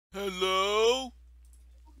Hello?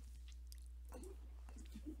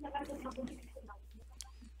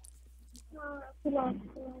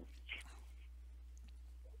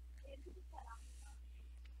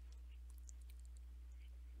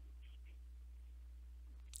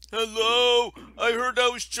 Hello? I heard I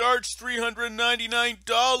was charged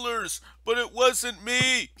 $399, but it wasn't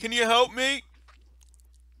me. Can you help me?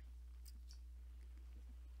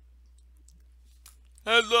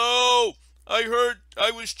 Hello? I heard I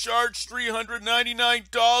was charged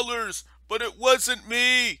 $399, but it wasn't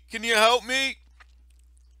me. Can you help me?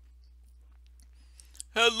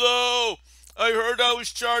 Hello? I heard I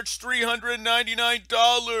was charged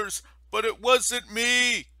 $399, but it wasn't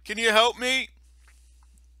me. Can you help me?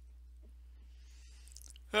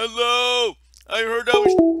 Hello? I heard I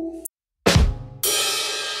was...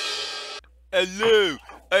 Hello?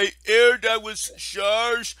 I heard I was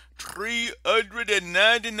charged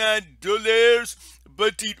 $399,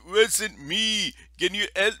 but it wasn't me. Can you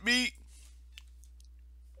help me?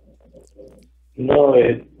 No,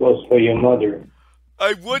 it was for your mother.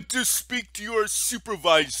 I want to speak to your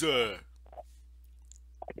supervisor.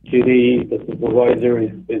 Actually, the supervisor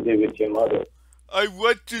is busy with your mother. I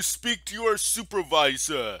want to speak to your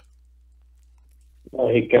supervisor. No,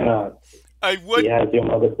 he cannot. I He want has your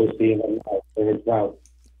mother pussy in his mouth.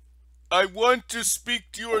 I want to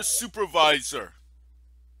speak to your supervisor.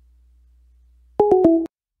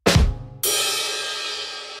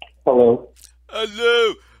 Hello.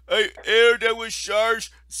 Hello, I heard I was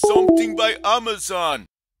charged something by Amazon.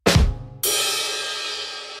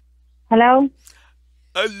 Hello?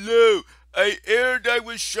 Hello, I heard I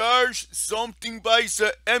was charged something by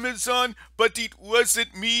the Amazon, but it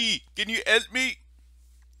wasn't me. Can you help me?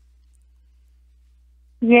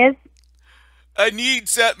 Yes. I need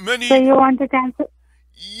that money. So you want to cancel?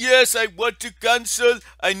 Yes, I want to cancel.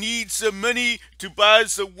 I need the money to buy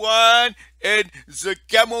the wine and the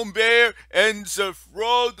camembert and the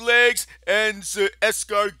frog legs and the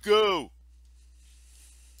escargot.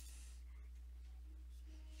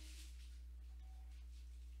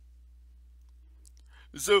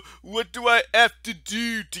 So what do I have to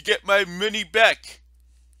do to get my money back?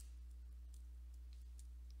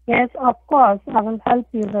 Yes, of course. I will help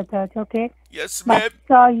you with it, okay? Yes, But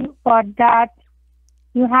ma'am. for that,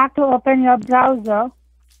 you have to open your browser.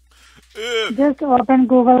 Just open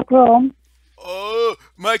Google Chrome. Oh,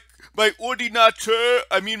 my ordinateur,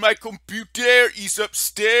 my computer is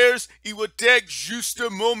upstairs. It will take just a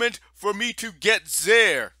moment for me to get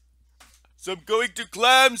there. So I'm going to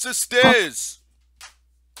climb the stairs.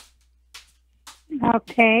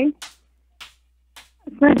 Okay.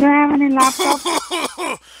 So do you have any laptop?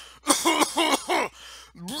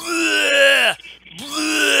 Bleh,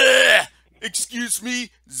 bleh. Excuse me,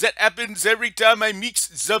 that happens every time I mix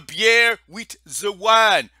the beer with the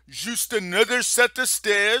wine. Just another set of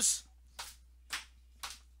stairs.